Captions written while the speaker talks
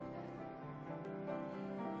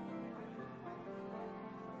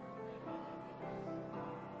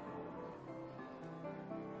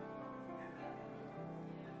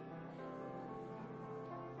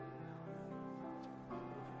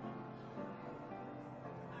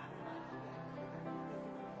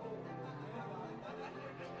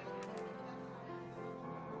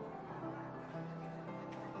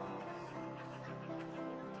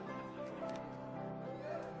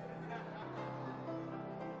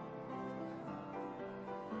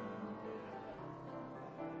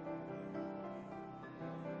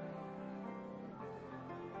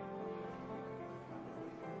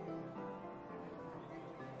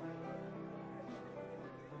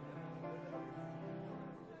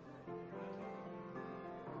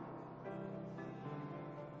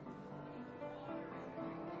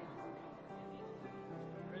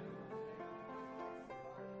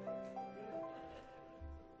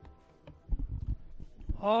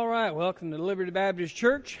All right, welcome to Liberty Baptist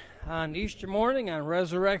Church on Easter morning, on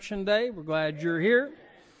Resurrection Day. We're glad you're here.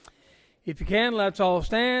 If you can, let's all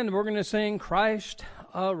stand. We're going to sing Christ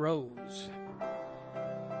Arose.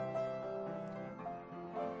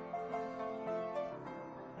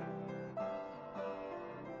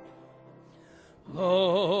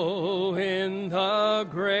 Lo, in the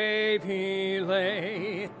grave he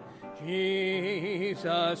lay,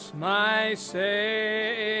 Jesus my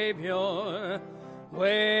Savior,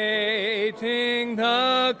 waiting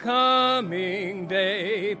the coming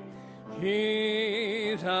day,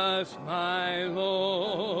 Jesus my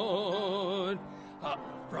Lord. Up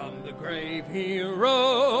from the grave he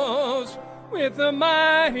rose, with a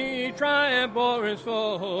mighty triumph o'er his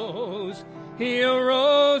foes. He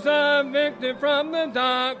arose a victor from the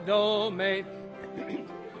dark domain,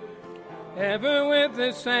 ever with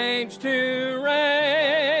the saints to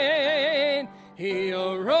reign. He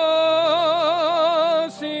arose,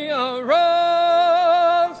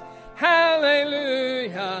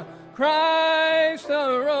 hallelujah, Christ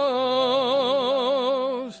arose.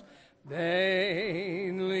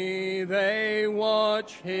 Vainly they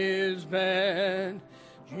watch his bed,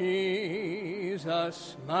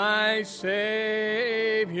 Jesus my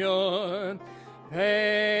Savior.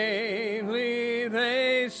 Vainly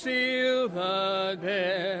they seal the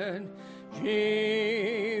dead,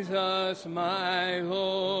 Jesus my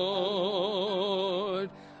Lord.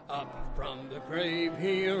 Up from the grave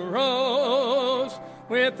he arose,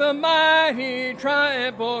 with a mighty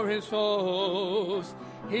triumph o'er his foes.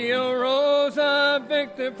 He arose a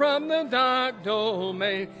victor from the dark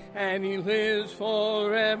domain, and he lives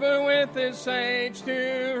forever with his saints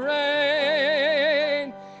to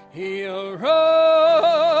reign. He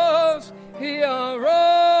arose,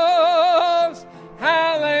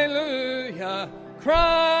 hallelujah,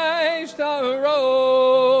 Christ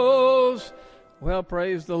arose. Well,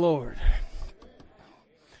 praise the Lord.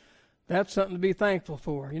 That's something to be thankful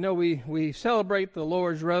for. You know, we celebrate the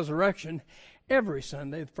Lord's resurrection every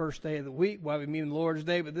Sunday, the first day of the week, while we mean the Lord's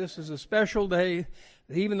Day, but this is a special day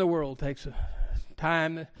that even the world takes a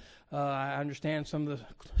time. I understand some of the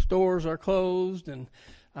stores are closed, and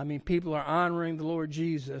people are honoring the Lord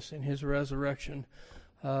Jesus in his resurrection.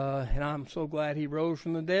 And I'm so glad he rose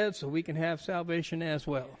from the dead so we can have salvation as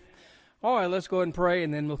well. All right, let's go ahead and pray,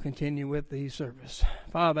 and then we'll continue with the service.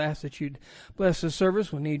 Father, I ask that you'd bless this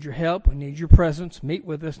service. We need your help. We need your presence. Meet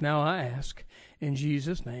with us now, I ask. In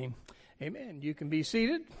Jesus' name, amen. You can be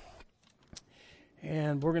seated.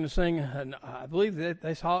 And we're going to sing, I believe that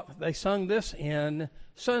they sung this in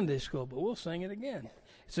Sunday school, but we'll sing it again.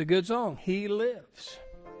 It's a good song, He Lives.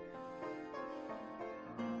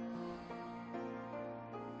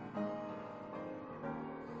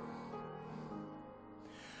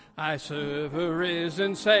 I serve a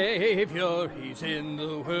risen Savior, he's in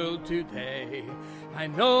the world today. I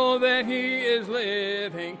know that he is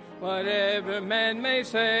living, whatever man may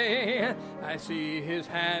say. I see his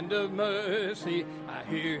hand of mercy, I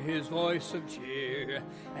hear his voice of cheer.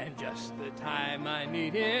 And just the time I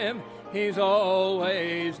need him, he's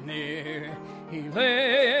always near. He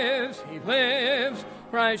lives,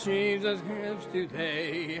 Christ Jesus lives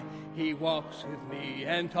today. He walks with me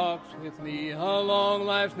and talks with me along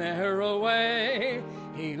life's narrow way.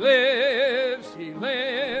 He lives,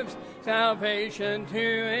 salvation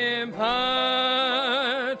to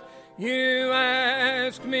impart. You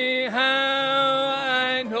ask me how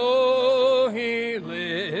I know he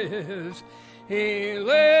lives. He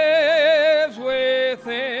lives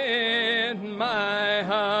within my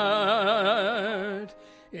heart.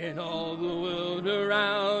 In all the world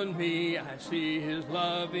around me, I see his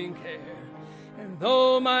loving care. And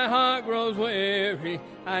though my heart grows weary,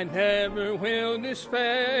 I never will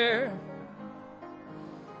despair.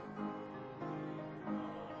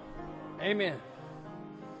 Amen.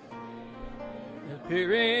 The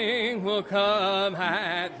appearing will come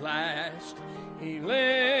at last. He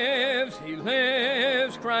lives,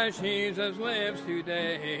 Christ Jesus lives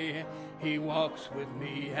today. He walks with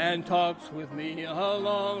me and talks with me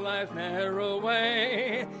along life's narrow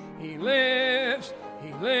way. He lives,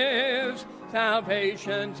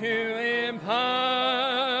 salvation to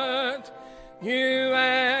impart. You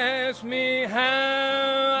ask me how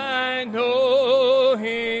I know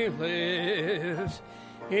he lives.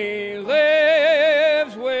 He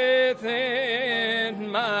lives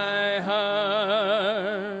within my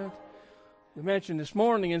heart. We mentioned this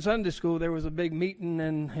morning in Sunday school there was a big meeting,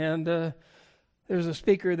 and there's a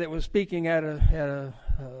speaker that was speaking at a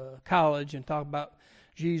college and talked about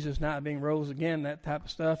Jesus not being rose again, that type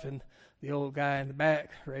of stuff. And the old guy in the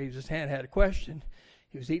back raised his hand, had a question.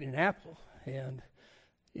 He was eating an apple, and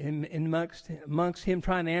amongst him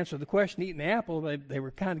trying to answer the question, eating the apple, they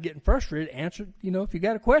were kind of getting frustrated. Answered, if you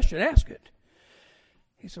got a question, ask it.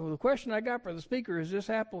 He said, well, the question I got for the speaker, is this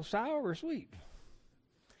apple sour or sweet?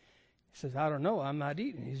 He says, I don't know. I'm not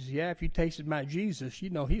eating. He says, yeah, if you tasted my Jesus, you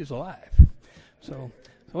know he is alive. So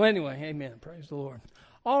anyway, amen. Praise the Lord.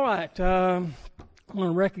 All right. I want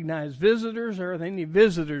to recognize visitors. Are there any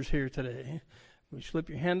visitors here today? Will you slip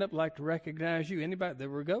your hand up? I'd like to recognize you. Anybody? There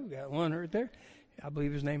we go. We got one right there. I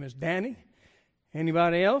believe his name is Danny.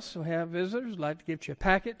 Anybody else who have visitors? I'd like to give you a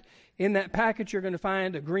packet. In that packet, you're going to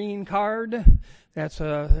find a green card. That's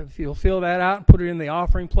if you'll fill that out and put it in the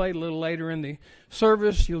offering plate a little later in the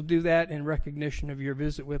service, you'll do that in recognition of your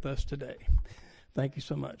visit with us today. Thank you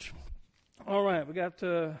so much. All right, we got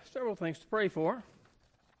several things to pray for.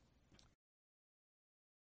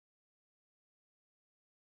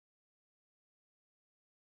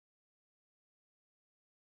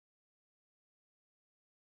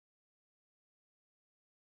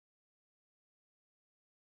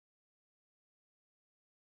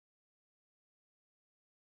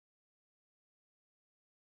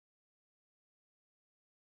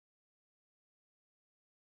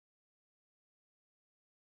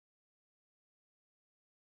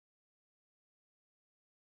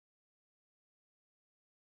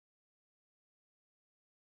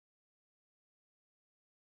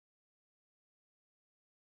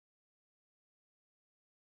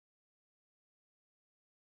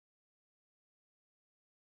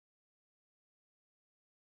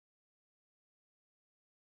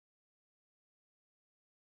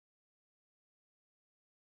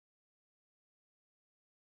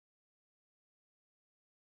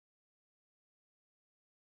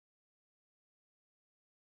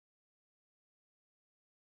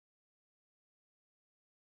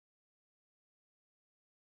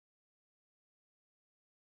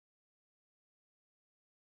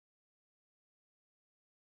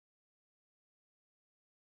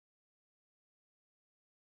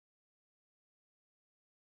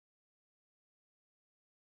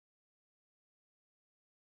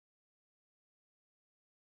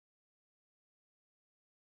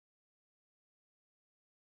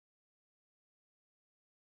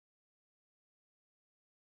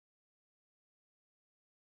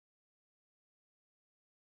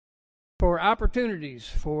 For opportunities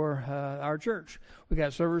for our church. We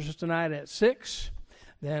got services tonight at 6.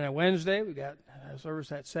 Then on Wednesday, we got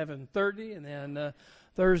service at 7:30. And then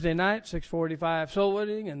Thursday night, 6:45 soul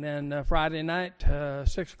winning. And then Friday night,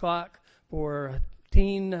 6 o'clock for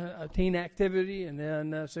teen activity. And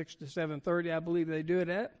then 6 to 7:30, I believe they do it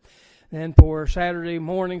at. Then for Saturday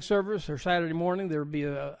morning service, or Saturday morning, there will be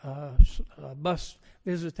a bus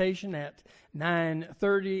visitation at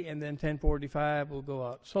 9:30, and then 10:45 we'll go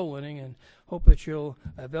out soul winning, and hope that you'll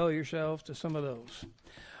avail yourselves to some of those.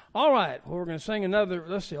 All right, well, we're going to sing another.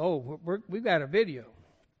 Let's see. We've got a video.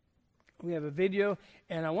 We have a video,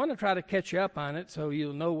 and I want to try to catch you up on it so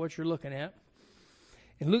you'll know what you're looking at.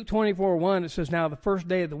 In Luke 24:1, it says, now the first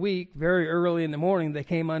day of the week, very early in the morning, they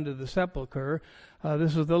came unto the sepulchre.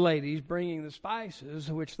 This was the ladies bringing the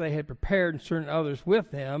spices, which they had prepared, and certain others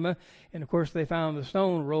with them. And, of course, they found the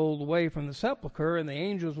stone rolled away from the sepulchre, and the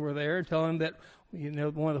angels were there telling them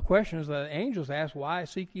that, one of the questions that the angels asked, why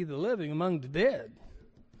seek ye the living among the dead?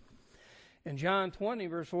 And John 20,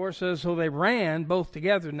 verse 4 says, so they ran both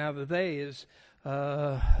together. Now the they is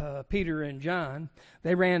Peter and John.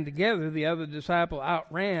 They ran together. The other disciple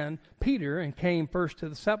outran Peter and came first to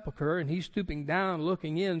the sepulchre, and he, stooping down,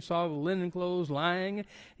 looking in, saw the linen clothes lying.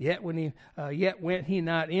 Yet went he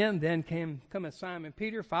not in. Then cometh Simon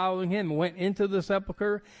Peter, following him, and went into the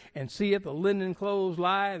sepulchre, and seeth the linen clothes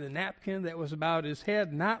lie, the napkin that was about his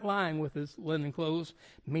head, not lying with his linen clothes,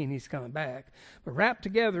 mean he's coming back, but wrapped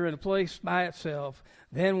together in a place by itself.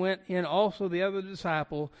 Then went in also the other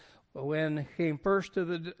disciple, when he came first to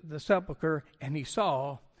the sepulchre, and he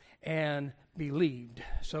saw and believed.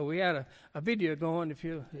 So we had a video going. If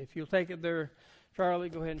you'll take it there, Charlie,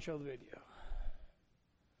 go ahead and show the video.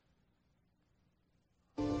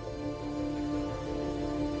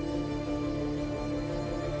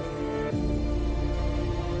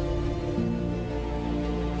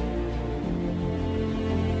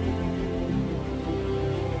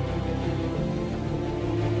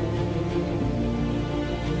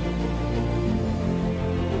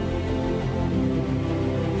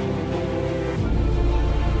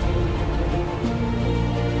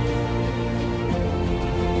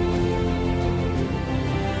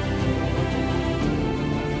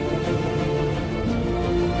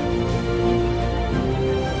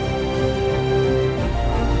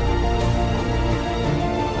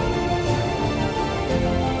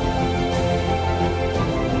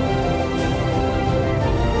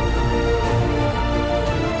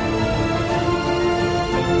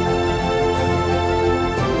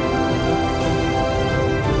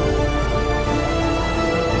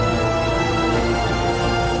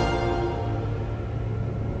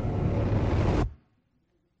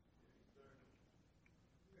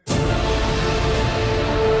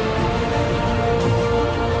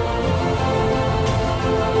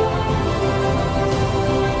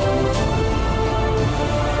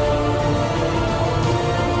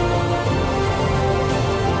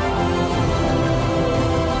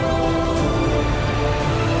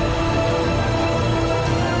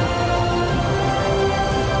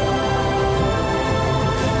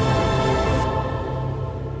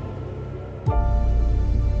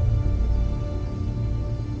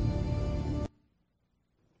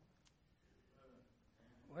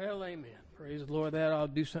 Praise the Lord, that ought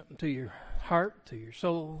to do something to your heart, to your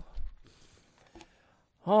soul.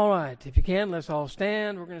 All right, if you can, let's all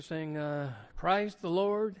stand. We're going to sing Christ the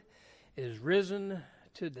Lord is risen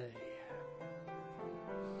today.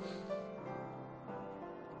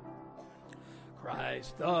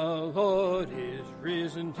 Christ the Lord is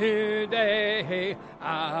risen today.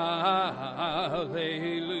 Alleluia.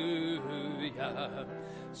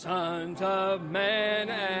 Sons of men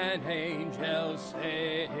and angels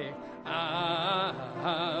say, Alleluia.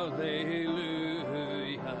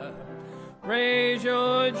 Raise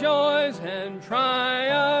your joys and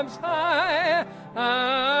triumphs high.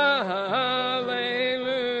 Alleluia.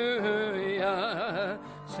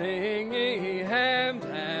 Sing ye heavens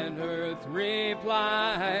and earth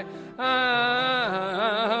reply. Alleluia.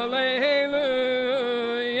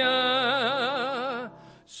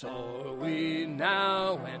 So are we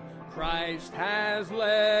now when Christ has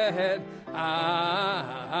led.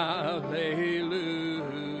 Alleluia.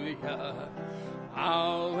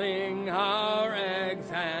 Following our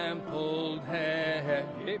example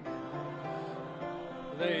head.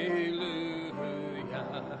 Alleluia.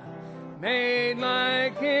 Made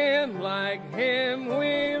like him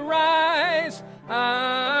we rise.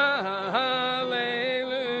 Alleluia.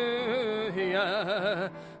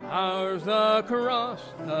 Ours the cross,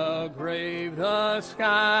 the grave, the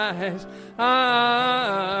skies. Alleluia.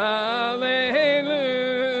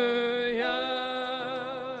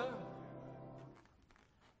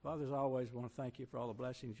 Father, as always, I want to thank you for all the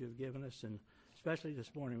blessings you've given us, and especially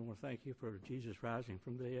this morning, I want to thank you for Jesus rising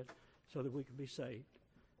from the dead so that we can be saved.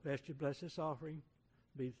 We ask you to bless this offering,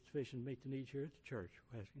 be sufficient to meet the needs here at the church.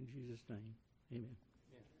 We ask in Jesus' name. Amen.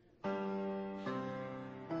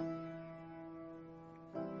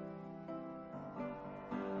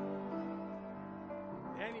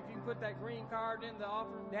 Danny, if you can put that green card in the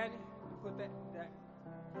offering, Danny, you put that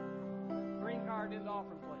green card in the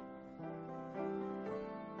offering plate.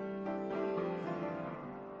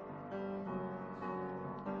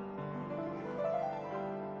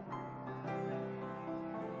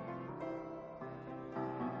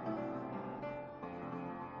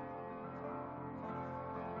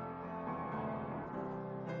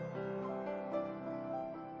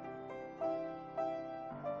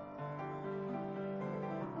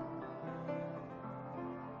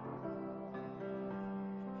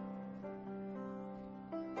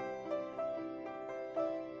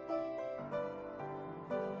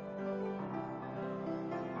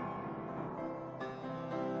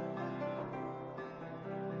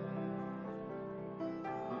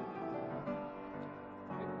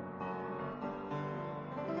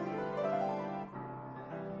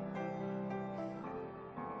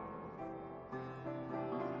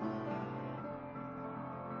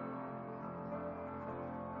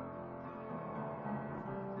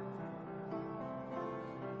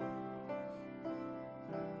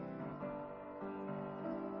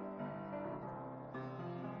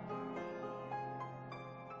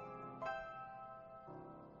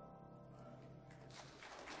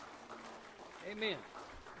 Amen.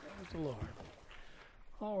 Praise the Lord.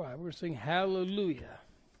 All right, we're going to sing Hallelujah.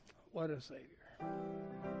 What a Savior.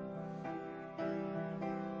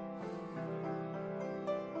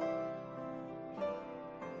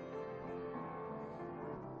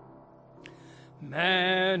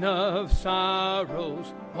 Man of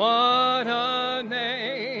sorrows, what a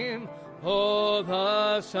name. Oh,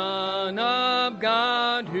 the Son of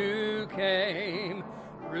God who came,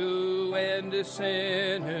 ruined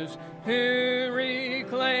sinners to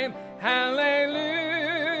reclaim. Hallelujah,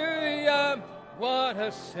 what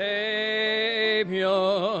a Savior,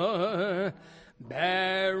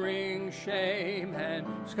 bearing shame and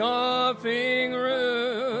scoffing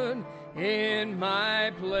ruin. In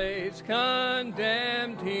my place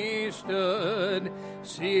condemned he stood,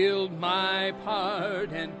 sealed my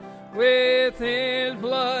pardon with his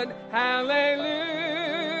blood. Hallelujah,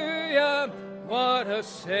 what a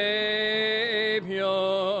Savior.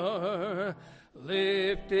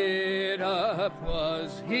 Lifted up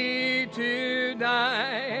was he to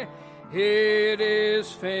die. It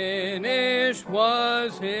is finished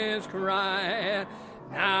was his cry.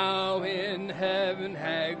 Now in heaven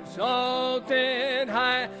exalted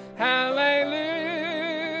high. Hallelujah,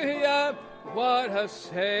 what a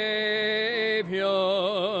Savior.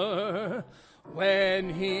 When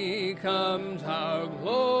he comes, our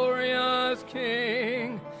glorious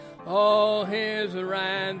King, all his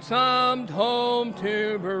ransomed home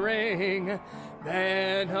to bring,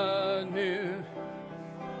 then anew.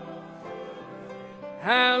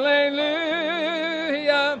 Hallelujah,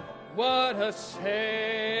 what a Savior.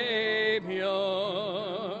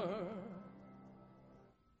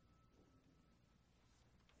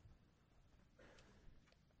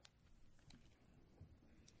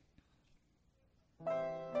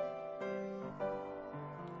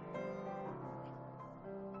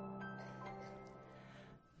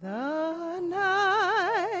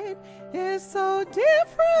 so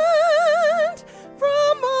different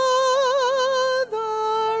from all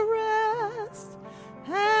the rest,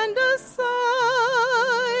 and a silence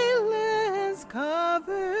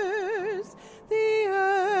covers the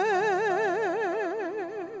earth.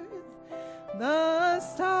 The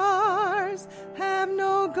stars have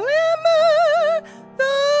no glimmer,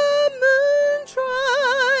 the moon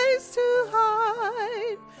tries to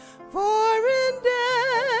hide, for in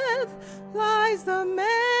death lies the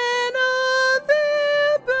man of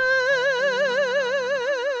their birth.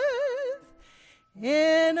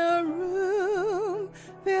 In a room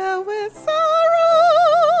filled with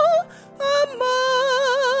sorrow, a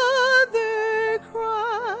mother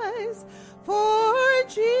cries for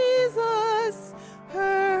Jesus,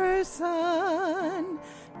 her son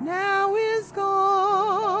now is gone.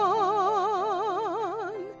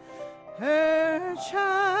 Her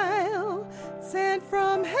child sent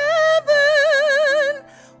from heaven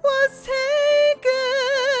was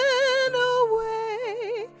taken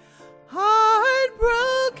away.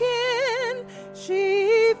 Heartbroken,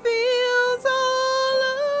 she feels all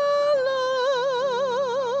alone.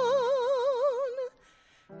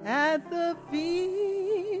 At the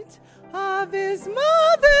feet of his mother,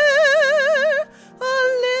 a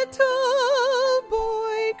little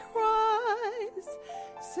boy cries,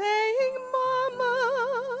 saying,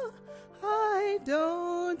 "Mama, I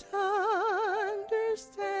don't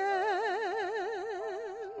understand."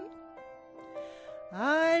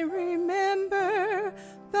 I remember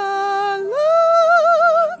the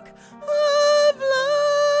look of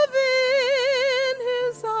love in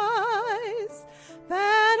his eyes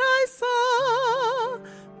that I saw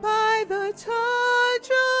by the touch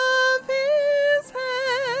of his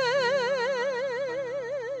hand.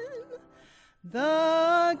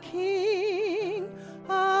 The King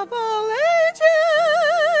of all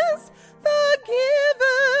ages, the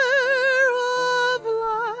giver of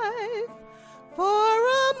life, for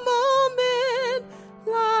a moment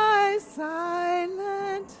lies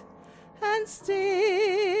silent and still.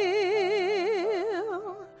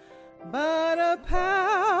 But a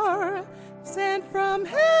power sent from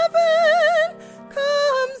heaven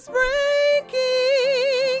comes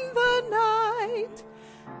breaking the night,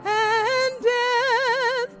 and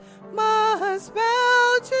death must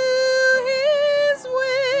bow to his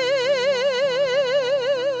will.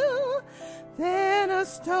 Then a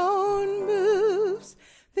stone moves,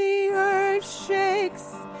 the earth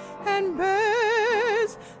shakes, and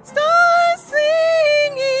birds start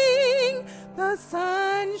singing. The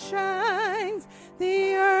sun shines,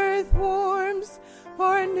 the earth warms,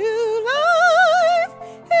 for new life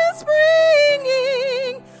is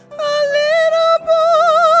springing. A little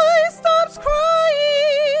boy stops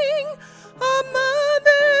crying. A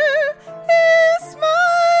mother is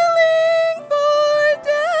smiling, for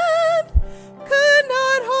death could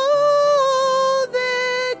not hold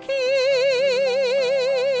their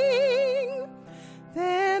king.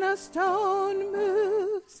 Then a stone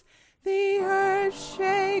moves, the earth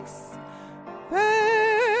shakes,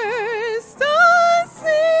 birds start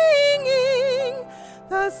singing.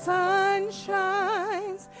 The sun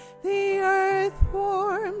shines, the earth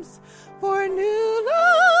warms, for new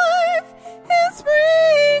life is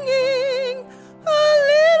springing. A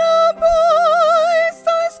little boy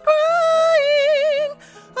starts crying.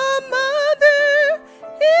 A mother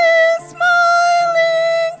is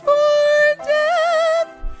smiling, for death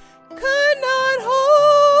could not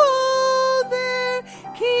hold their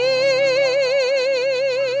king.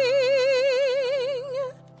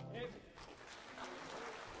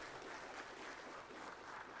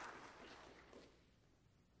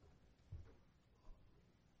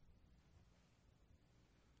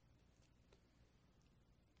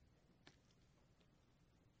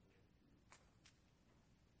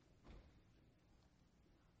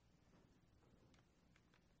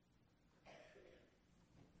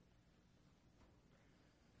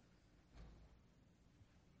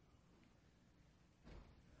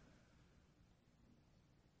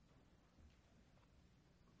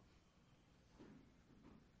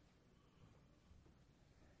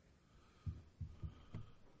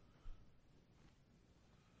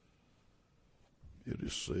 It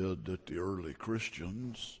is said that the early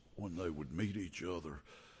Christians, when they would meet each other,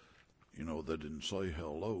 they didn't say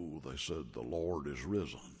hello, they said, "The Lord is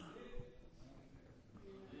risen."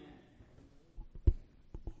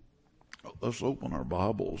 Let's open our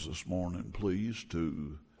Bibles this morning, please,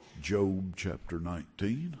 to Job chapter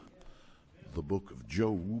 19. The book of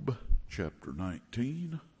Job chapter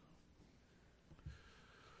 19.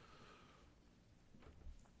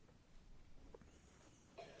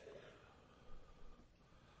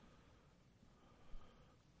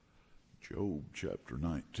 Job chapter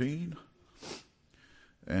 19,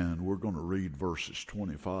 and we're going to read verses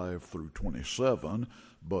 25 through 27,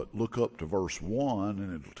 but look up to verse 1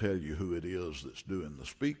 and it'll tell you who it is that's doing the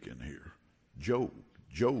speaking here. Job.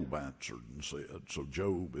 Job answered and said. So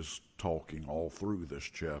Job is talking all through this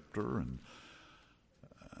chapter, and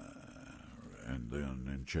then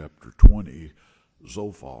in chapter 20,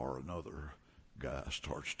 Zophar, another guy,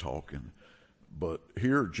 starts talking. But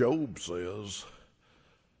here Job says,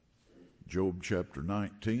 Job chapter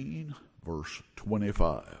 19, verse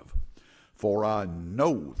 25, "For I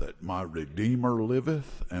know that my Redeemer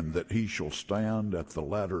liveth, and that he shall stand at the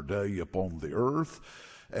latter day upon the earth.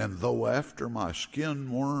 And though after my skin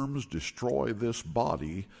worms destroy this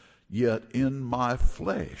body, yet in my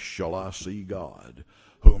flesh shall I see God,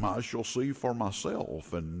 whom I shall see for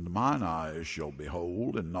myself, and mine eyes shall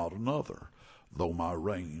behold, and not another, though my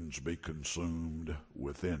reins be consumed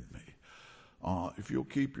within me." If you'll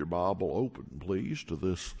keep your Bible open, please, to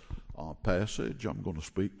this passage, I'm going to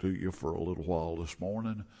speak to you for a little while this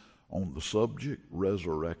morning on the subject,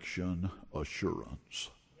 resurrection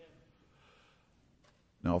assurance.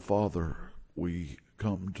 Now, Father, we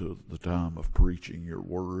come to the time of preaching your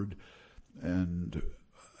word, and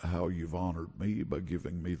how you've honored me by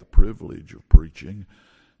giving me the privilege of preaching.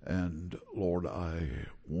 And Lord, I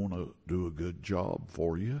want to do a good job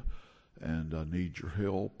for you, and I need your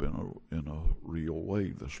help in a real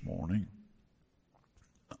way this morning.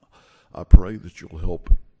 I pray that you'll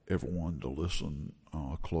help everyone to listen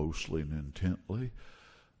closely and intently.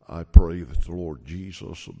 I pray that the Lord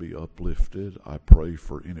Jesus will be uplifted. I pray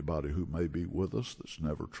for anybody who may be with us that's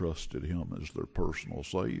never trusted him as their personal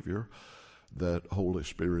Savior, that Holy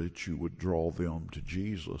Spirit, you would draw them to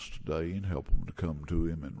Jesus today and help them to come to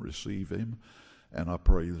him and receive him. And I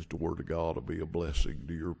pray that the Word of God will be a blessing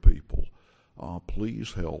to your people.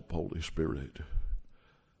 Please help, Holy Spirit.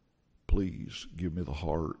 Please give me the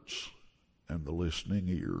hearts and the listening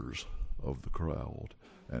ears of the crowd,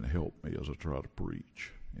 and help me as I try to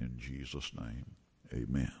preach. In Jesus' name,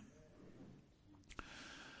 amen.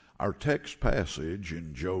 Our text passage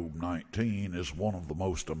in Job 19 is one of the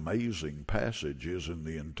most amazing passages in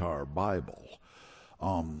the entire Bible.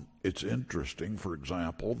 It's interesting, for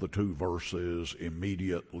example, the two verses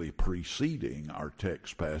immediately preceding our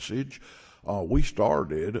text passage. We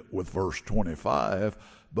started with verse 25,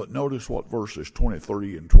 but notice what verses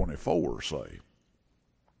 23 and 24 say.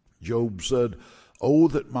 Job said, "Oh,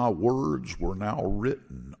 that my words were now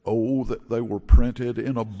written. Oh, that they were printed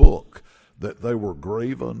in a book, that they were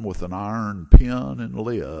graven with an iron pen and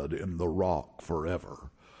lid in the rock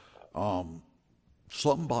forever."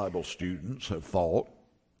 Some Bible students have thought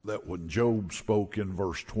that when Job spoke in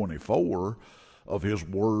verse 24 of his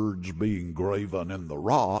words being graven in the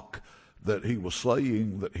rock, that he was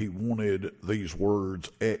saying that he wanted these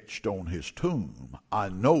words etched on his tomb. "I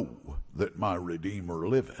know that my Redeemer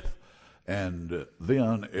liveth." And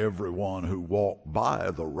then everyone who walked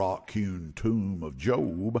by the rock-hewn tomb of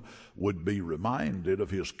Job would be reminded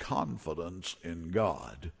of his confidence in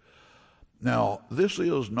God. Now, this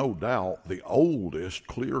is no doubt the oldest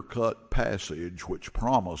clear-cut passage which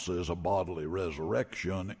promises a bodily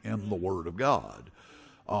resurrection in the Word of God.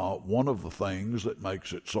 One of the things that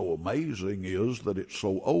makes it so amazing is that it's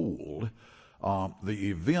so old. The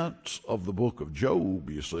events of the book of Job,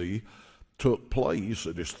 you see, took place,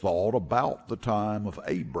 it is thought, about the time of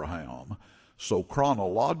Abraham. So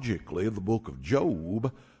chronologically, the book of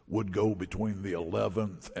Job would go between the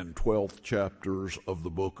 11th and 12th chapters of the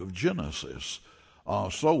book of Genesis.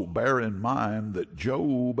 So bear in mind that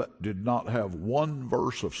Job did not have one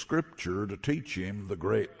verse of Scripture to teach him the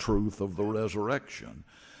great truth of the resurrection.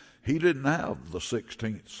 He didn't have the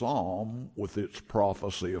 16th Psalm with its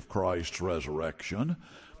prophecy of Christ's resurrection.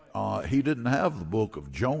 He didn't have the book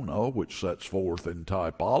of Jonah, which sets forth in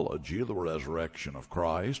typology the resurrection of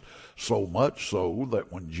Christ, so much so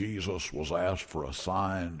that when Jesus was asked for a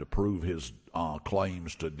sign to prove his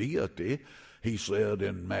claims to deity, he said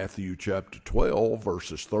in Matthew chapter 12,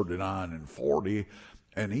 verses 39 and 40,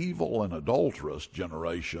 "An evil and adulterous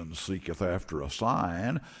generation seeketh after a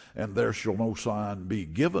sign, and there shall no sign be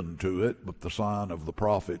given to it but the sign of the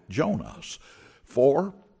prophet Jonas.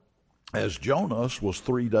 For as Jonas was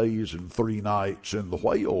 3 days and 3 nights in the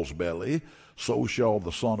whale's belly, so shall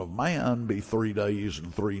the Son of Man be 3 days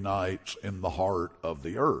and 3 nights in the heart of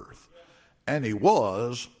the earth." And he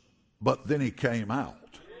was, but then he came out.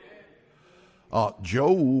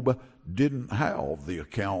 Job didn't have the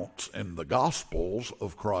accounts in the Gospels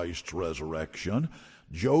of Christ's resurrection,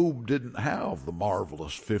 Job didn't have the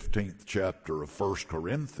marvelous 15th chapter of 1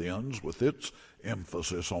 Corinthians with its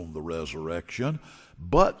emphasis on the resurrection.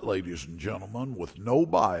 But, ladies and gentlemen, with no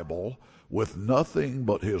Bible, with nothing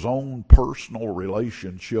but his own personal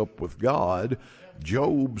relationship with God,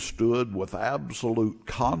 Job stood with absolute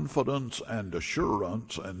confidence and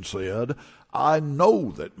assurance and said, I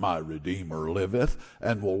know that my Redeemer liveth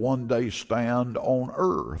and will one day stand on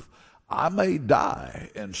earth. I may die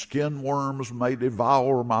and skin worms may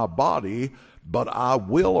devour my body, but I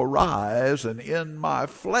will arise, and in my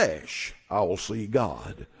flesh I will see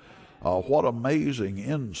God. What amazing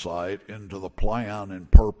insight into the plan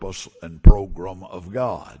and purpose and program of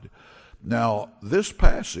God. Now, this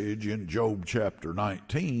passage in Job chapter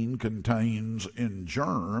 19 contains in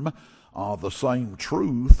germ the same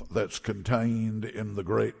truth that's contained in the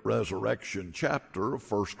great resurrection chapter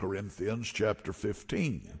of 1 Corinthians chapter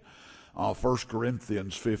 15. 1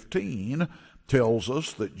 Corinthians 15 tells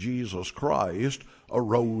us that Jesus Christ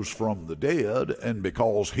arose from the dead, and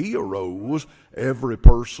because he arose, every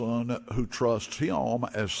person who trusts him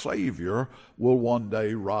as Savior will one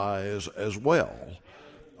day rise as well.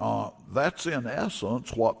 That's in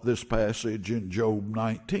essence what this passage in Job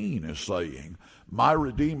 19 is saying. My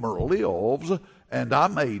Redeemer lives, and I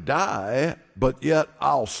may die, but yet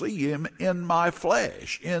I'll see him in my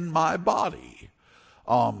flesh, in my body.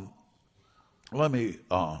 Let me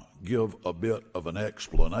give a bit of an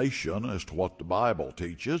explanation as to what the Bible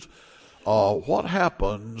teaches. What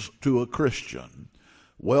happens to a Christian?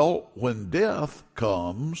 Well, when death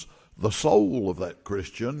comes, the soul of that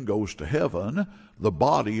Christian goes to heaven, the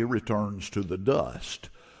body returns to the dust.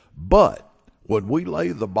 But when we lay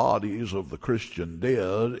the bodies of the Christian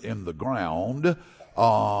dead in the ground,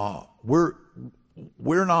 we're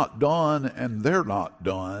not done and they're not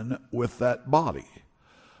done with that body.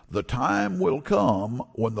 The time will come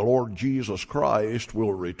when the Lord Jesus Christ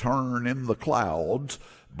will return in the clouds,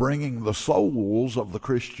 bringing the souls of the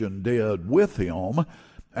Christian dead with him,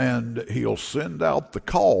 and he'll send out the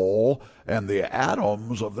call, and the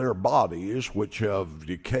atoms of their bodies, which have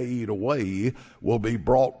decayed away, will be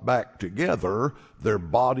brought back together. Their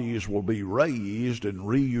bodies will be raised and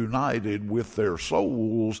reunited with their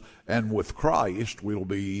souls, and with Christ will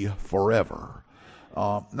be forever.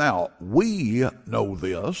 Now, we know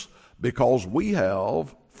this because we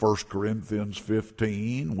have 1 Corinthians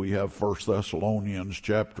 15, we have 1 Thessalonians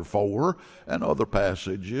chapter 4, and other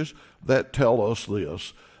passages that tell us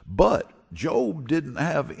this. But Job didn't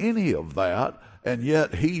have any of that, and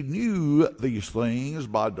yet he knew these things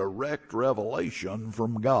by direct revelation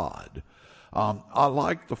from God. I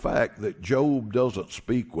like the fact that Job doesn't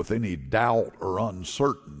speak with any doubt or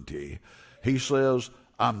uncertainty. He says,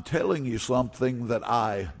 I'm telling you something that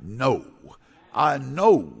I know. I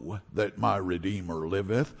know that my Redeemer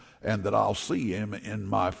liveth, and that I'll see him in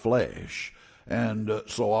my flesh. And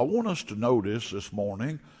so I want us to notice this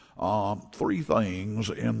morning three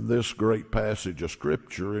things in this great passage of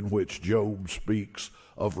Scripture in which Job speaks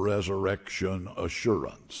of resurrection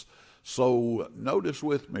assurance. So notice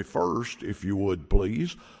with me first, if you would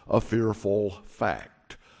please, a fearful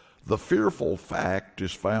fact. The fearful fact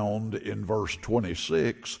is found in verse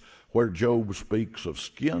 26, where Job speaks of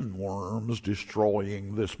skin worms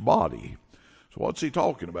destroying this body. So what's he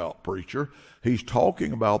talking about, preacher? He's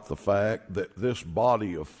talking about the fact that this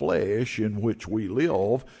body of flesh in which we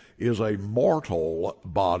live is a mortal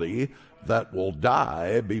body that will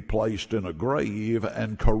die, be placed in a grave,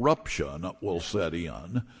 and corruption will set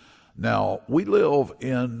in. Now, we live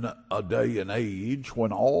in a day and age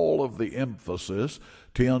when all of the emphasis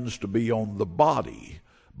tends to be on the body.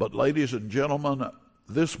 But, ladies and gentlemen,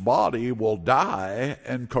 this body will die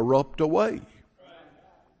and corrupt away.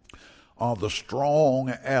 The strong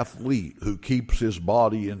athlete who keeps his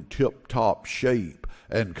body in tip-top shape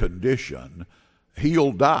and condition,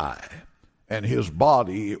 he'll die, and his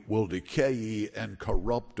body will decay and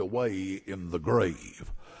corrupt away in the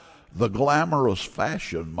grave. The glamorous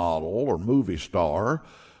fashion model or movie star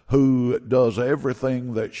who does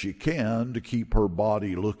everything that she can to keep her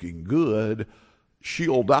body looking good,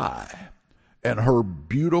 she'll die, and her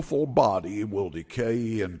beautiful body will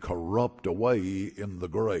decay and corrupt away in the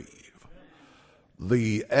grave.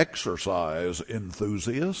 The exercise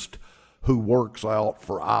enthusiast who works out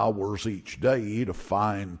for hours each day to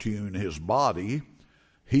fine-tune his body,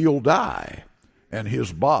 he'll die, and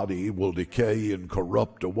his body will decay and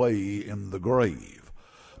corrupt away in the grave.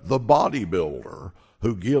 The bodybuilder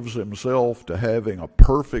who gives himself to having a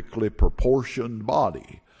perfectly proportioned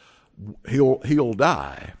body, he'll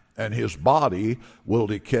die, and his body will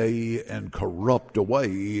decay and corrupt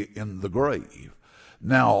away in the grave.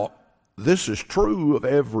 Now, this is true of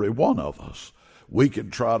every one of us. We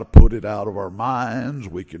can try to put it out of our minds.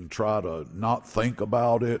 We can try to not think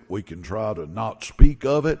about it. We can try to not speak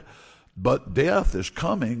of it. But death is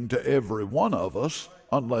coming to every one of us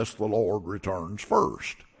unless the Lord returns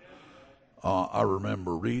first. I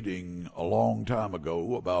remember reading a long time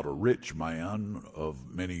ago about a rich man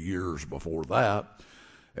of many years before that,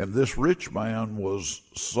 and this rich man was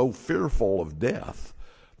so fearful of death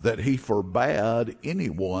that he forbade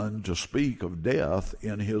anyone to speak of death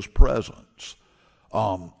in his presence.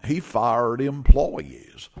 He fired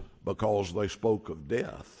employees because they spoke of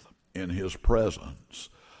death in his presence.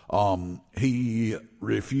 He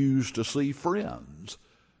refused to see friends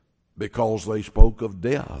because they spoke of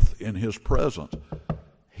death in his presence.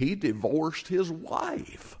 He divorced his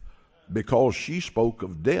wife because she spoke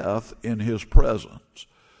of death in his presence.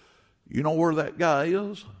 You know where that guy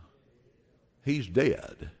is? He's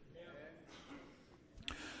dead.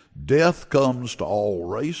 Death comes to all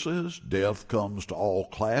races. Death comes to all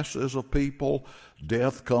classes of people.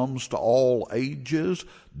 Death comes to all ages.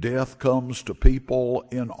 Death comes to people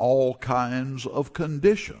in all kinds of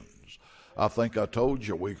conditions. I think I told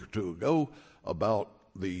you a week or two ago about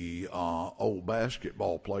the old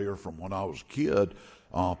basketball player from when I was a kid,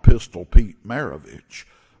 Pistol Pete Maravich.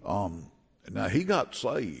 Now he got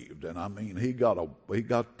saved, and I mean he got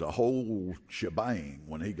the whole shebang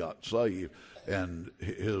when he got saved. And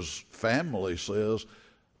his family says,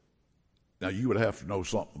 now you would have to know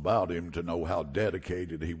something about him to know how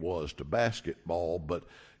dedicated he was to basketball, but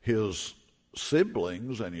his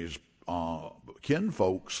siblings and his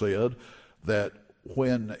kinfolk said that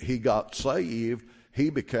when he got saved, he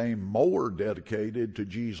became more dedicated to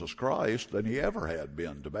Jesus Christ than he ever had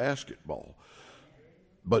been to basketball.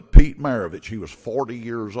 But Pete Maravich, he was 40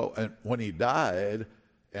 years old, and when he died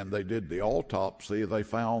and they did the autopsy, they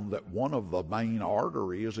found that one of the main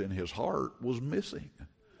arteries in his heart was missing.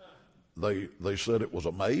 They said it was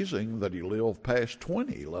amazing that he lived past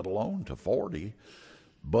 20, let alone to 40,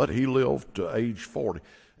 but he lived to age 40.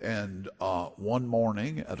 And one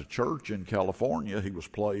morning at a church in California, he was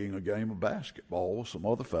playing a game of basketball with some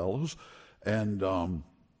other fellows, and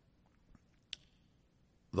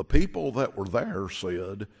the people that were there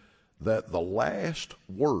said that the last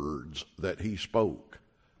words that he spoke,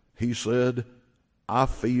 he said, "I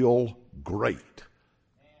feel great."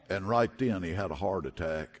 And right then he had a heart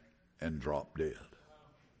attack and dropped dead.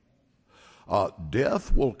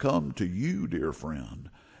 Death will come to you, dear friend,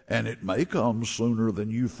 and it may come sooner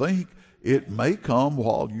than you think. It may come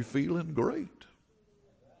while you're feeling great.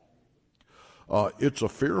 It's a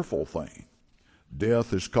fearful thing.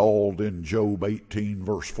 Death is called in Job 18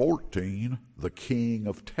 verse 14 the king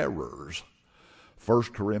of terrors.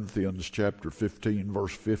 1 Corinthians chapter 15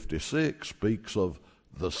 verse 56 speaks of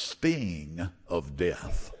the sting of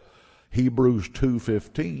death. Hebrews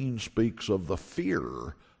 2:15 speaks of the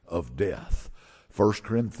fear of death. 1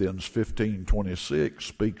 Corinthians 15:26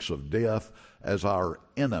 speaks of death as our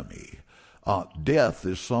enemy. Death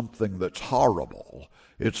is something that's horrible.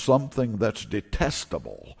 It's something that's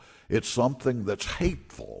detestable. It's something that's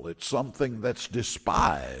hateful. It's something that's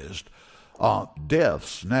despised. Death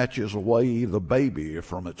snatches away the baby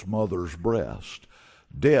from its mother's breast.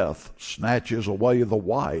 Death snatches away the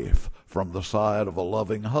wife from the side of a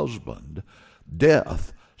loving husband.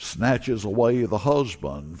 Death snatches away the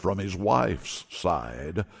husband from his wife's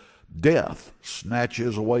side. Death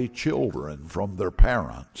snatches away children from their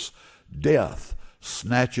parents. Death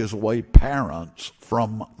snatches away parents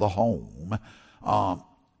from the home.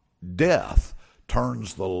 Death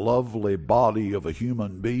turns the lovely body of a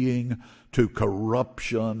human being to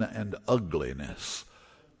corruption and ugliness.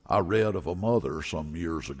 I read of a mother some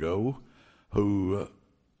years ago who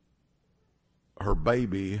her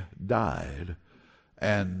baby died.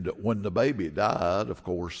 And when the baby died, of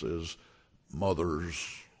course, as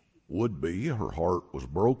mothers would be, her heart was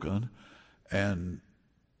broken, and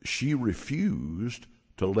she refused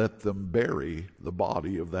to let them bury the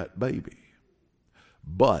body of that baby.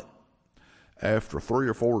 But after 3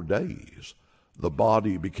 or 4 days, the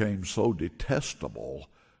body became so detestable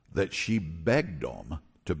that she begged them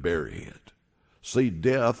to bury it. See,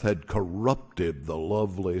 death had corrupted the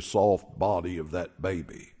lovely, soft body of that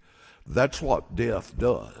baby. That's what death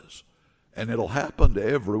does. And it'll happen to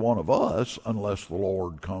every one of us unless the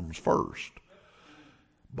Lord comes first.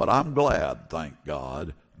 But I'm glad, thank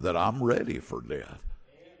God, that I'm ready for death.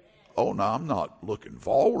 Oh, no, I'm not looking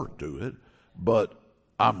forward to it, but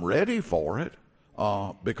I'm ready for it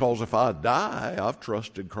because if I die, I've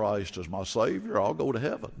trusted Christ as my Savior, I'll go to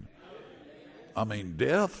heaven. I mean,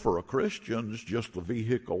 death for a Christian is just the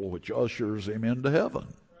vehicle which ushers him into heaven.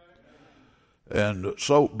 And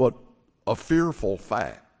so, but a fearful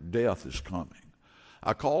fact, death is coming.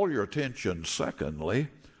 I call your attention, secondly,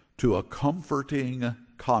 to a comforting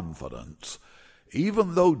confidence.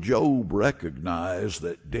 Even though Job recognized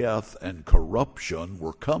that death and corruption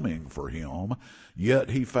were coming for him, yet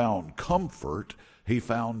he found comfort, he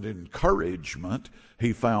found encouragement,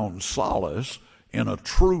 he found solace in a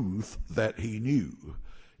truth that he knew.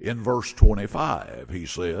 In verse 25, he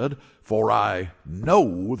said, "For I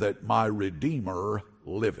know that my Redeemer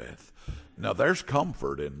liveth." Now there's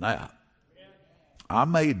comfort in that. I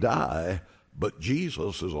may die, but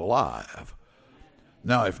Jesus is alive.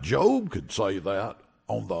 Now, if Job could say that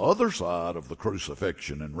on the other side of the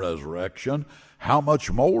crucifixion and resurrection, how much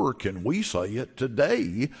more can we say it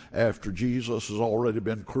today after Jesus has already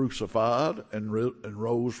been crucified and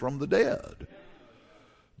rose from the dead?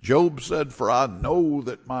 Job said, "For I know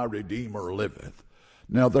that my Redeemer liveth."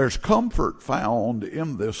 Now, there's comfort found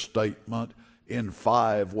in this statement in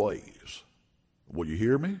 5 ways. Will you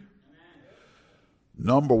hear me?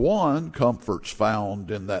 Number one, comfort's found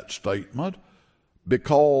in that statement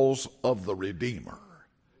because of the Redeemer.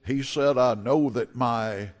 He said, "I know that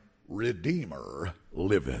my Redeemer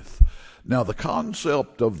liveth." Now, the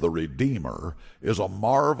concept of the Redeemer is a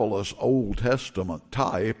marvelous Old Testament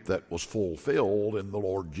type that was fulfilled in the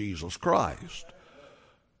Lord Jesus Christ.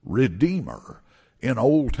 Redeemer. In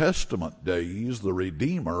Old Testament days, the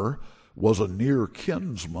Redeemer was a near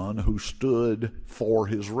kinsman who stood for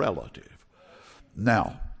his relative.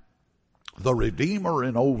 Now, the Redeemer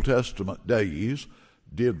in Old Testament days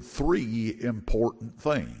did 3 important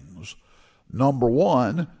things. Number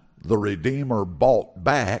one, the Redeemer bought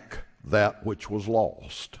back that which was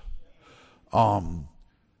lost.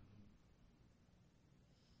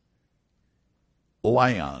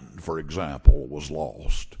 Land, for example, was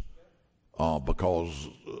lost because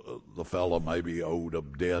the fellow maybe owed a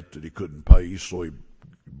debt that he couldn't pay, so he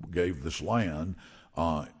gave this land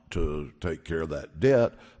to take care of that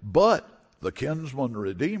debt. But the kinsman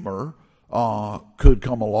redeemer could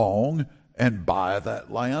come along and buy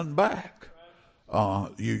that land back.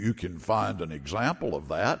 You can find an example of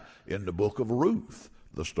that in the book of Ruth,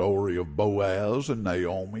 the story of Boaz and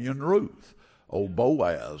Naomi and Ruth. Old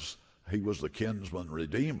Boaz, he was the kinsman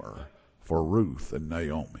redeemer for Ruth and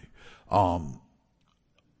Naomi.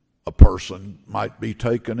 A person might be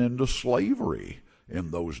taken into slavery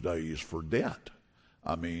in those days for debt.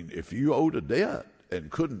 I mean, if you owed a debt and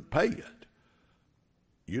couldn't pay it,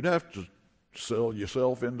 you'd have to sell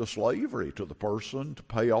yourself into slavery to the person to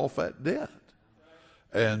pay off that debt.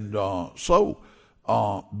 And but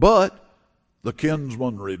the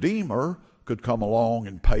kinsman redeemer could come along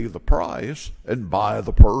and pay the price and buy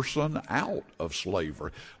the person out of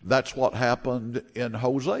slavery. That's what happened in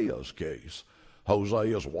Hosea's case.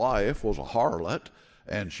 Hosea's wife was a harlot,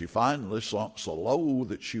 and she finally sunk so low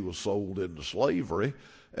that she was sold into slavery,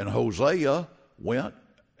 and Hosea went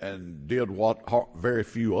and did what very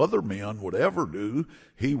few other men would ever do.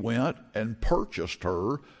 He went and purchased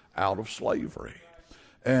her out of slavery.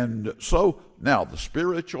 And so, now the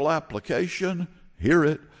spiritual application, hear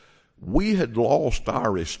it. We had lost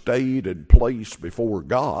our estate and place before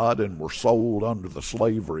God and were sold under the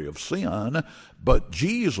slavery of sin, but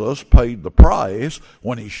Jesus paid the price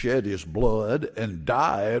when he shed his blood and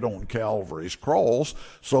died on Calvary's cross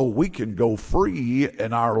so we can go free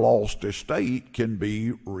and our lost estate can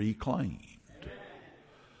be reclaimed.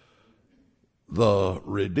 The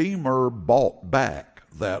Redeemer bought back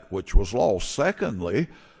that which was lost. Secondly,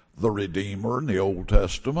 the Redeemer in the Old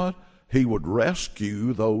Testament, he would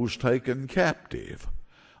rescue those taken captive.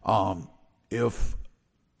 If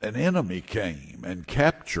an enemy came and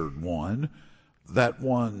captured one, that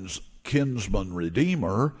one's kinsman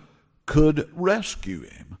redeemer could rescue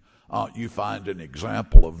him. You find an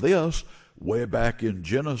example of this way back in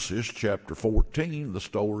Genesis chapter 14, the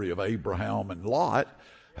story of Abraham and Lot,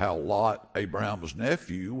 how Lot, Abraham's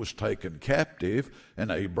nephew, was taken captive,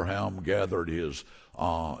 and Abraham gathered his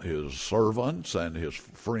servants and his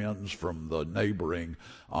friends from the neighboring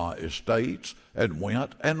estates and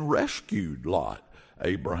went and rescued Lot.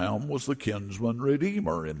 Abraham was the kinsman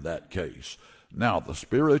redeemer in that case. Now, the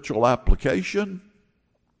spiritual application,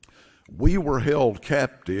 we were held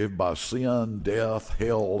captive by sin, death,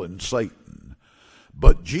 hell, and Satan.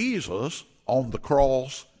 But Jesus, on the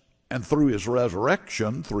cross and through his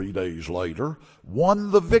resurrection 3 days later,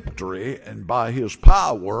 won the victory, and by his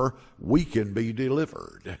power we can be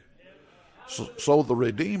delivered. So the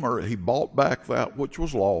Redeemer, he bought back that which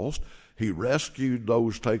was lost, he rescued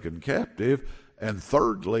those taken captive, and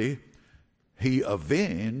thirdly, he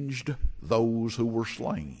avenged those who were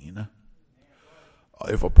slain.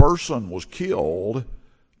 If a person was killed,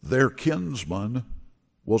 their kinsman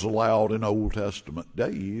was allowed in Old Testament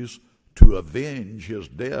days to avenge his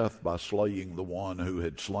death by slaying the one who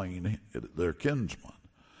had slain their kinsman.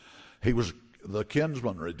 He was the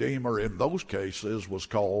kinsman redeemer. In those cases was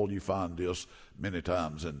called, you find this many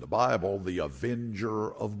times in the Bible, the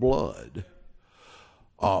avenger of blood.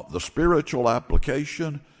 The spiritual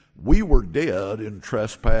application, we were dead in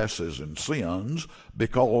trespasses and sins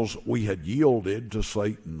because we had yielded to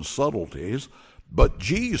Satan's subtleties, but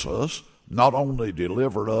Jesus not only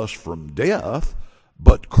delivered us from death,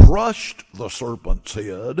 but crushed the serpent's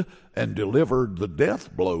head and delivered the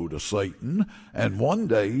death blow to Satan. And one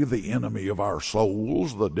day the enemy of our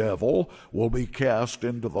souls, the devil, will be cast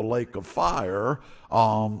into the lake of fire.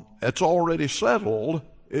 It's already settled.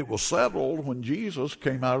 It was settled when Jesus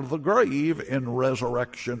came out of the grave in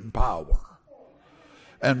resurrection power.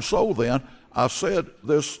 And so then, I said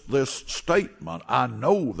this statement, I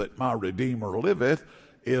know that my Redeemer liveth,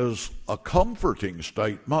 is a comforting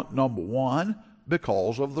statement, number one,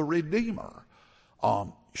 because of the Redeemer.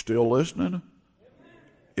 Still listening?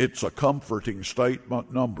 It's a comforting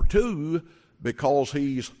statement, number two, because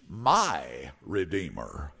he's my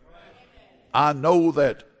Redeemer. I know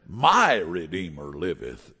that my Redeemer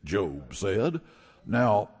liveth, Job said.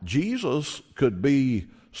 Now, Jesus could be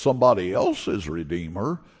somebody else's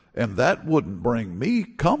Redeemer, and that wouldn't bring me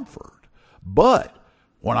comfort. But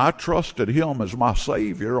when I trusted him as my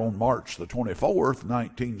Savior on March the 24th,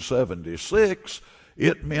 1976,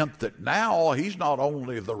 it meant that now he's not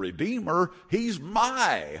only the Redeemer, he's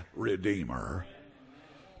my Redeemer.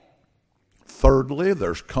 Thirdly,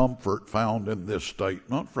 there's comfort found in this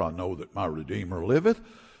statement, for I know that my Redeemer liveth,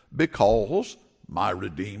 because my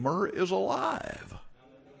Redeemer is alive.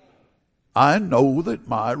 I know that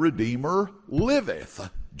my Redeemer liveth,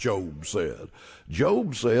 Job said.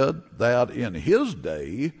 Job said that in his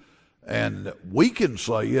day, and we can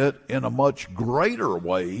say it in a much greater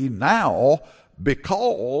way now,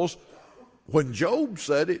 because when Job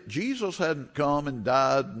said it, Jesus hadn't come and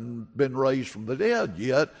died and been raised from the dead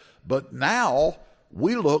yet, but now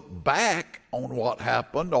we look back on what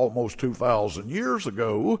happened almost 2,000 years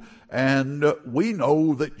ago, and we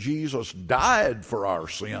know that Jesus died for our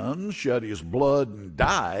sins, shed his blood and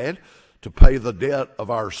died to pay the debt of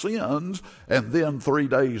our sins, and then 3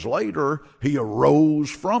 days later he arose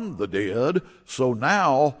from the dead. So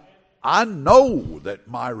now I know that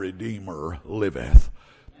my Redeemer liveth.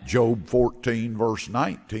 Job 14 verse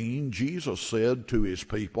 19, Jesus said to his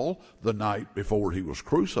people the night before he was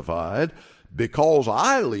crucified, because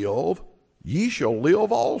I live, ye shall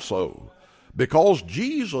live also. Because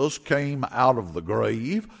Jesus came out of the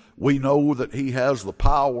grave, we know that he has the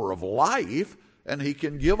power of life, and he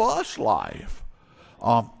can give us life.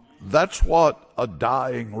 That's what a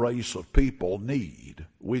dying race of people need.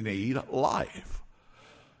 We need life.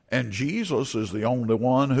 And Jesus is the only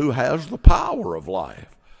one who has the power of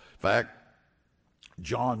life. In fact,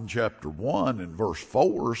 John chapter 1 and verse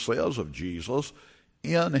 4 says of Jesus,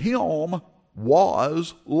 in him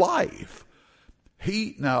was life.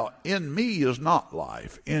 Now, in me is not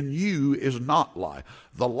life. In you is not life.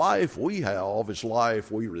 The life we have is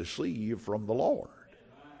life we receive from the Lord.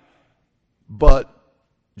 But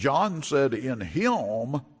John said in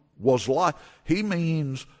him was life. He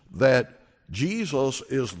means that Jesus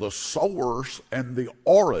is the source and the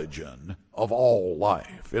origin of all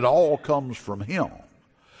life. It all comes from him.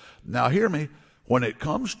 Now hear me, when it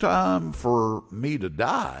comes time for me to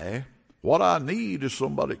die, what I need is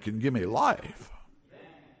somebody that can give me life.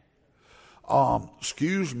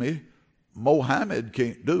 Excuse me, Mohammed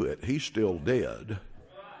can't do it. He's still dead.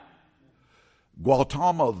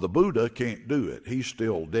 Gautama the Buddha can't do it. He's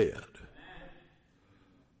still dead.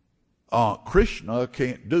 Krishna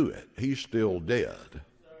can't do it. He's still dead.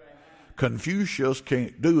 Confucius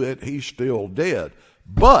can't do it. He's still dead.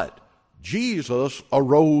 But Jesus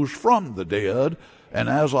arose from the dead, and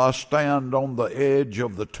as I stand on the edge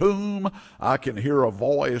of the tomb, I can hear a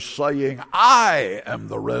voice saying, I am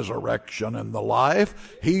the resurrection and the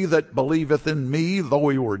life. He that believeth in me, though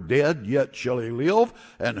he were dead, yet shall he live.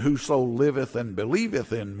 And whoso liveth and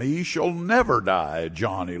believeth in me shall never die.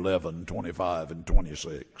 John 11:25 and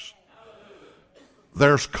 26.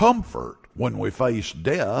 There's comfort when we face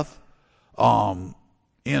death in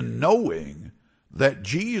knowing that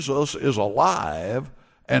Jesus is alive.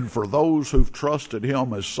 And for those who've trusted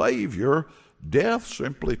him as Savior, death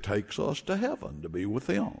simply takes us to heaven to be with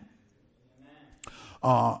him.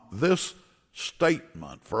 This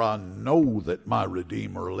statement, for I know that my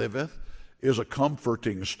Redeemer liveth, is a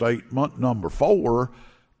comforting statement. Number 4,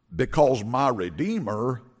 because my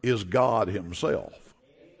Redeemer is God himself.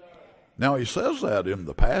 Now he says that in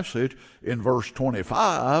the passage. In verse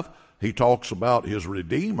 25, he talks about his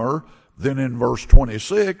Redeemer, Then in verse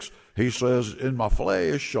 26, he says, in my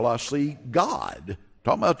flesh shall I see God.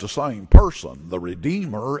 Talking about the same person. The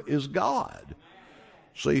Redeemer is God.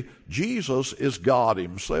 See, Jesus is God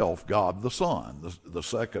himself, God the Son, the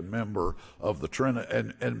second member of the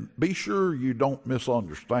Trinity. And be sure you don't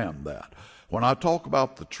misunderstand that. When I talk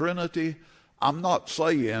about the Trinity, I'm not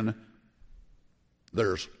saying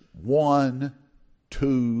there's 1,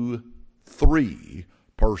 2, 3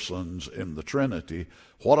 persons in the Trinity.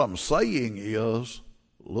 What I'm saying is,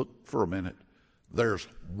 look for a minute, there's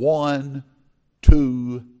 1,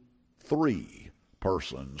 2, 3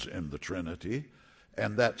 persons in the Trinity.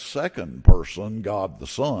 And that second person, God the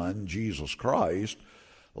Son, Jesus Christ,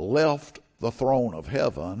 left the throne of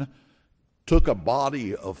heaven, took a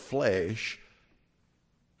body of flesh,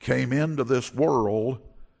 came into this world,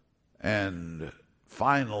 and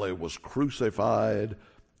finally was crucified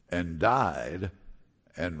and died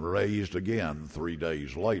and raised again 3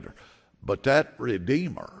 days later. But that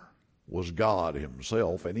Redeemer was God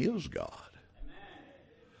himself, and is God.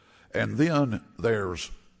 And then there's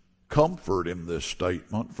comfort in this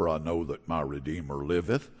statement, for I know that my Redeemer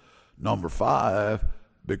liveth. Number 5,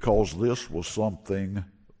 because this was something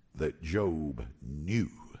that Job knew.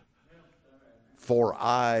 For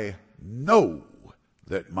I know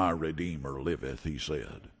that my Redeemer liveth, he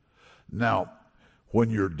said. Now, when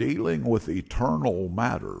you're dealing with eternal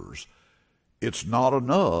matters, it's not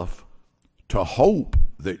enough to hope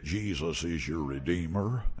that Jesus is your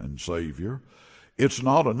Redeemer and Savior. It's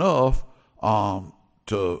not enough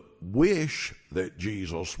to wish that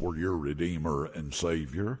Jesus were your Redeemer and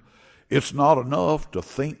Savior. It's not enough to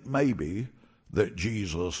think maybe that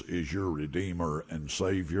Jesus is your Redeemer and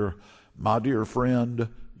Savior. My dear friend,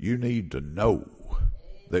 you need to know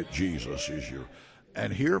that Jesus is your.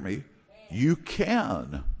 And hear me, you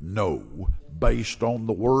can know based on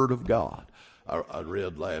the Word of God. I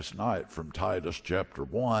read last night from Titus chapter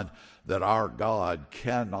 1 that our God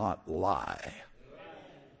cannot lie.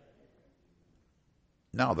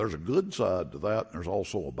 Now, there's a good side to that, and there's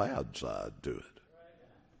also a bad side to it.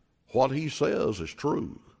 What he says is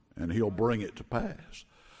true, and he'll bring it to pass.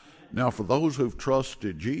 Now, for those who've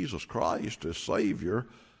trusted Jesus Christ as Savior,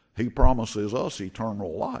 he promises us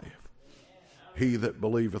eternal life. He that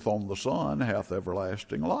believeth on the Son hath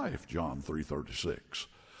everlasting life, John 3:36.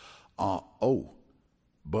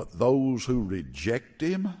 But those who reject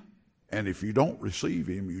him, and if you don't receive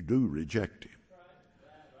him, you do reject him.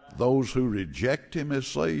 Those who reject him as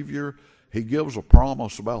Savior, he gives a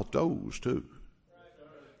promise about those too.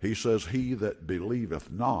 He says, he that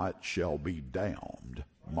believeth not shall be damned,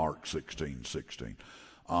 Mark 16:16.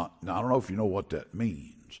 Now, I don't know if you know what that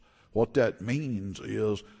means. What that means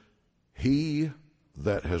is he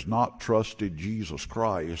that has not trusted Jesus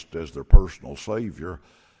Christ as their personal Savior,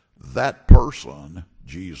 that person,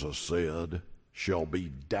 Jesus said, shall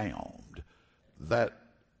be damned.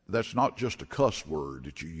 That's not just a cuss word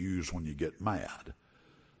that you use when you get mad.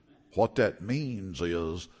 What that means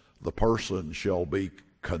is the person shall be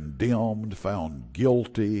condemned, found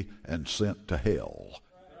guilty, and sent to hell.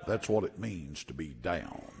 That's what it means to be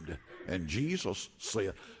damned. And Jesus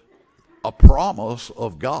said, a promise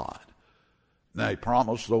of God. Now, he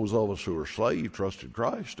promised those of us who are saved, trusted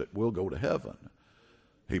Christ, that we'll go to heaven.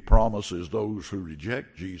 He promises those who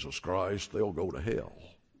reject Jesus Christ, they'll go to hell.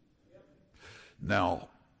 Now,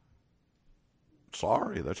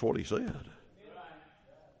 sorry, that's what he said.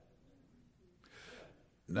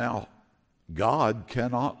 Now, God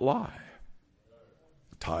cannot lie.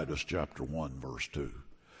 Titus chapter 1, verse 2.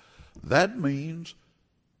 That means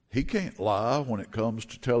he can't lie when it comes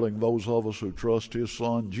to telling those of us who trust his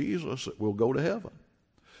Son Jesus that we'll go to heaven.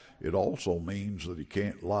 It also means that he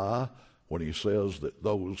can't lie when he says that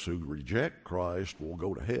those who reject Christ will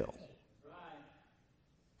go to hell.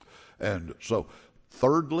 And so,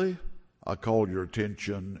 thirdly, I call your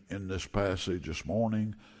attention in this passage this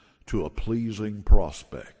morning to a pleasing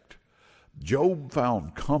prospect. Job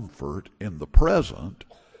found comfort in the present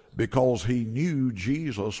because he knew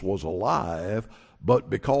Jesus was alive, but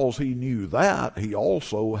because he knew that, he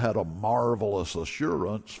also had a marvelous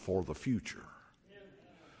assurance for the future.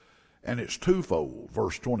 And it's twofold.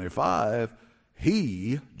 Verse 25,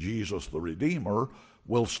 he, Jesus the Redeemer,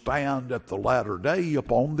 will stand at the latter day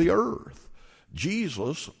upon the earth.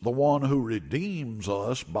 Jesus, the one who redeems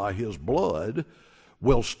us by his blood,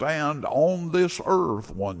 will stand on this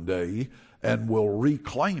earth one day and will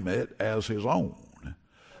reclaim it as his own.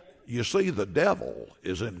 You see, the devil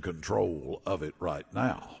is in control of it right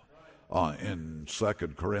now. In 2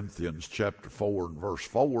 Corinthians chapter 4 and verse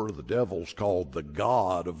 4, the devil's called the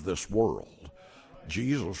god of this world.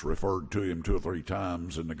 Jesus referred to him 2 or 3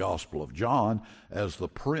 times in the Gospel of John as the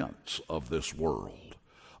prince of this world.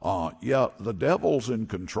 The devil's in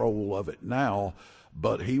control of it now,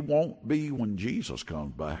 but he won't be when Jesus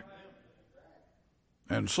comes back.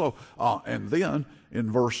 And so, and then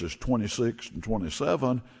in verses 26 and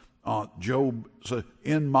 27, Job said,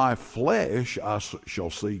 in my flesh I shall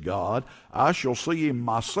see God. I shall see him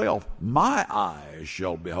myself. My eyes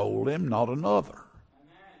shall behold him, not another.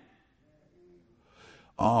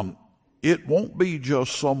 It won't be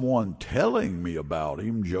just someone telling me about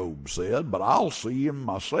him, Job said, but I'll see him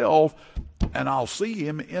myself, and I'll see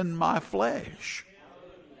him in my flesh.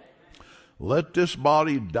 Let this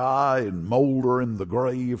body die and molder in the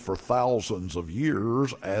grave for thousands of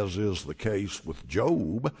years, as is the case with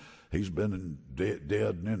Job. He's been dead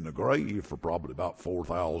and in the grave for probably about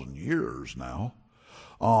 4,000 years now.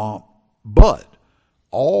 But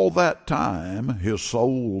all that time, his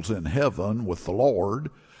soul's in heaven with the Lord.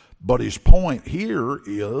 But his point here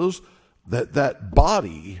is that that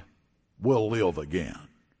body will live again.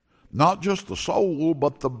 Not just the soul,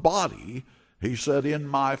 but the body. He said, in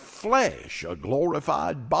my flesh, a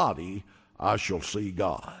glorified body, I shall see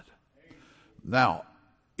God. Now,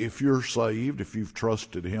 if you're saved, if you've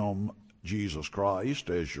trusted him, Jesus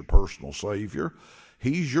Christ, as your personal Savior,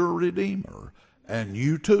 he's your Redeemer, and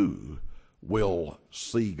you too will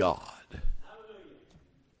see God.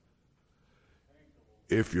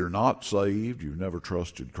 If you're not saved, you've never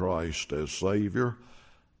trusted Christ as Savior,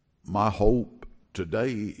 my hope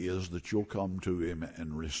today is that you'll come to him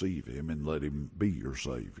and receive him and let him be your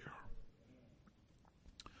Savior.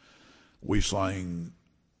 We sang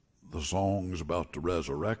the songs about the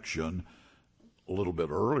resurrection a little bit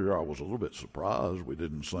earlier. I was a little bit surprised we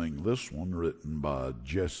didn't sing this one, written by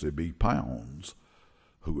Jesse B. Pounds.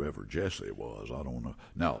 Whoever Jesse was, I don't know.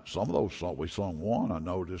 Now, some of those songs, we sung one, I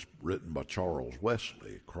noticed, written by Charles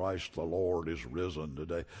Wesley, Christ the Lord is risen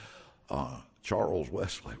today. Charles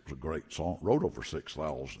Wesley was a great song, wrote over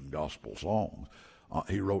 6,000 gospel songs.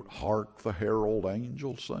 He wrote, Hark the Herald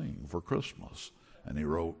Angels Sing for Christmas. And he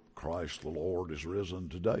wrote, Christ the Lord is risen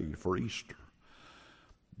today for Easter.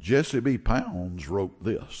 Jesse B. Pounds wrote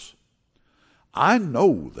this, I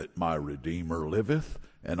know that my Redeemer liveth,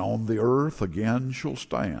 and on the earth again shall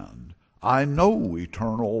stand. I know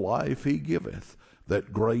eternal life he giveth,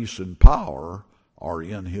 that grace and power are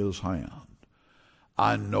in his hand.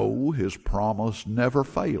 I know his promise never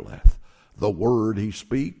faileth. The word he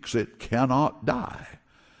speaks, it cannot die.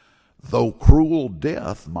 Though cruel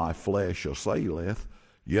death my flesh assaileth,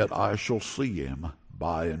 yet I shall see him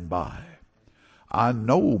by and by. I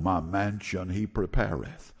know my mansion he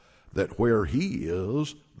prepareth, that where he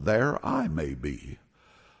is, there I may be.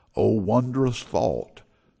 O wondrous thought,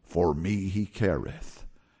 for me he careth,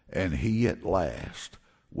 and he at last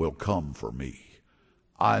will come for me.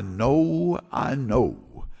 I know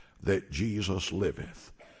that Jesus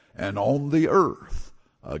liveth, and on the earth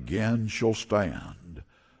again shall stand.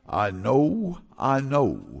 I know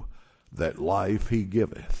that life he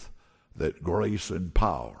giveth, that grace and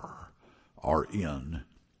power are in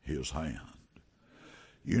his hand.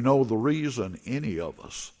 You know, the reason any of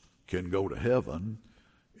us can go to heaven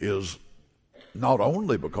is not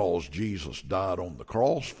only because Jesus died on the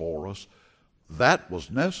cross for us. That was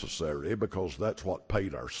necessary because that's what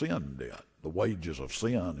paid our sin debt. The wages of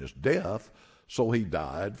sin is death, so he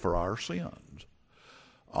died for our sins.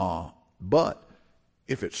 But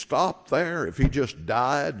if it stopped there, if he just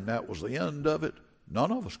died and that was the end of it,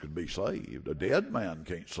 none of us could be saved. A dead man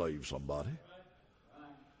can't save somebody.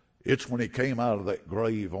 It's when he came out of that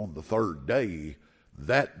grave on the third day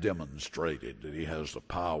that demonstrated that he has the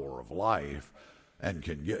power of life and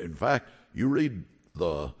can get. In fact, you read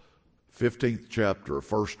the 15th chapter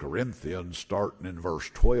of 1 Corinthians, starting in verse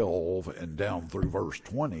 12 and down through verse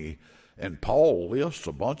 20, and Paul lists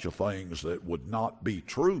a bunch of things that would not be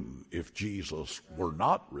true if Jesus were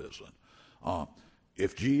not risen.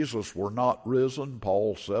 If Jesus were not risen,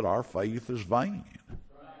 Paul said, our faith is vain.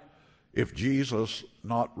 If Jesus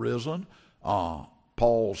not risen,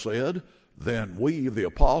 Paul said, then we, the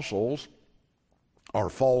apostles, are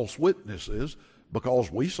false witnesses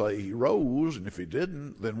because we say he rose, and if he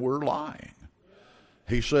didn't, then we're lying.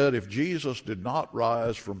 He said if Jesus did not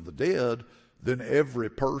rise from the dead, then every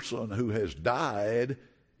person who has died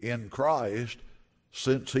in Christ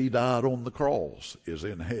since he died on the cross is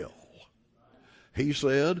in hell. He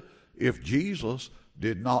said if Jesus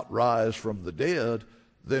did not rise from the dead,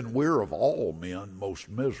 then we're of all men most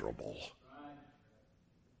miserable.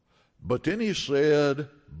 But then he said,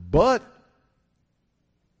 but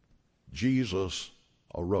Jesus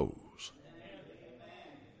arose.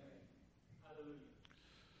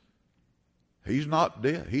 He's not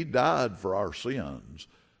dead. He died for our sins.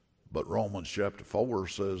 But Romans chapter 4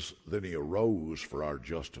 says, then he arose for our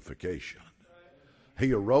justification.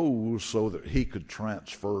 He arose so that he could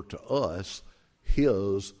transfer to us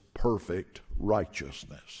his perfect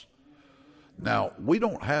righteousness. Now, we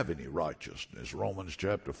don't have any righteousness. Romans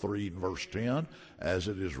chapter 3 and verse 10, as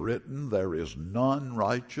it is written, there is none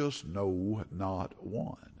righteous, no, not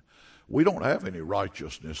one. We don't have any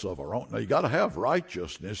righteousness of our own. Now, you got to have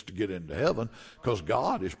righteousness to get into heaven because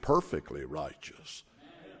God is perfectly righteous.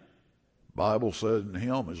 Bible said in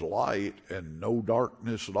him is light and no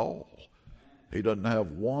darkness at all. He doesn't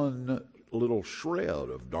have one little shred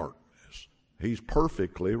of darkness. He's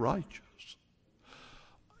perfectly righteous.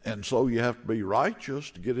 And so you have to be righteous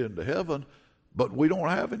to get into heaven, but we don't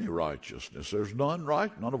have any righteousness. There's none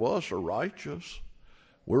right. None of us are righteous.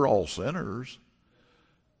 We're all sinners.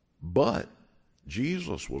 But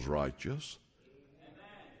Jesus was righteous.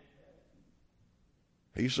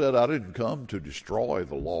 He said, I didn't come to destroy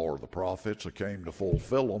the law or the prophets. I came to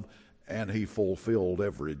fulfill them. And he fulfilled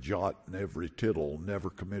every jot and every tittle, never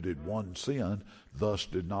committed one sin, thus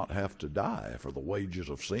did not have to die, for the wages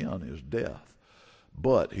of sin is death.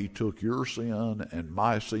 But he took your sin and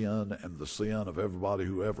my sin and the sin of everybody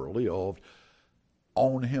who ever lived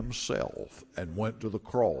on himself and went to the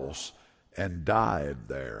cross and died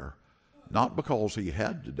there, not because he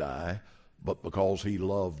had to die, but because he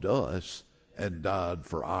loved us and died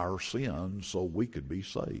for our sins so we could be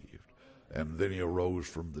saved. And then he arose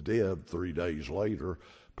from the dead 3 days later,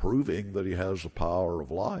 proving that he has the power of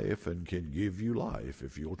life and can give you life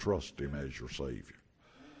if you'll trust him as your Savior.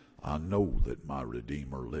 I know that my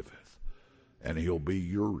Redeemer liveth, and he'll be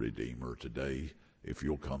your Redeemer today if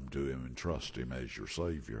you'll come to him and trust him as your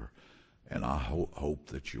Savior. And I hope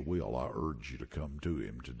that you will. I urge you to come to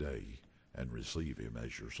him today and receive him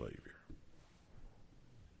as your Savior.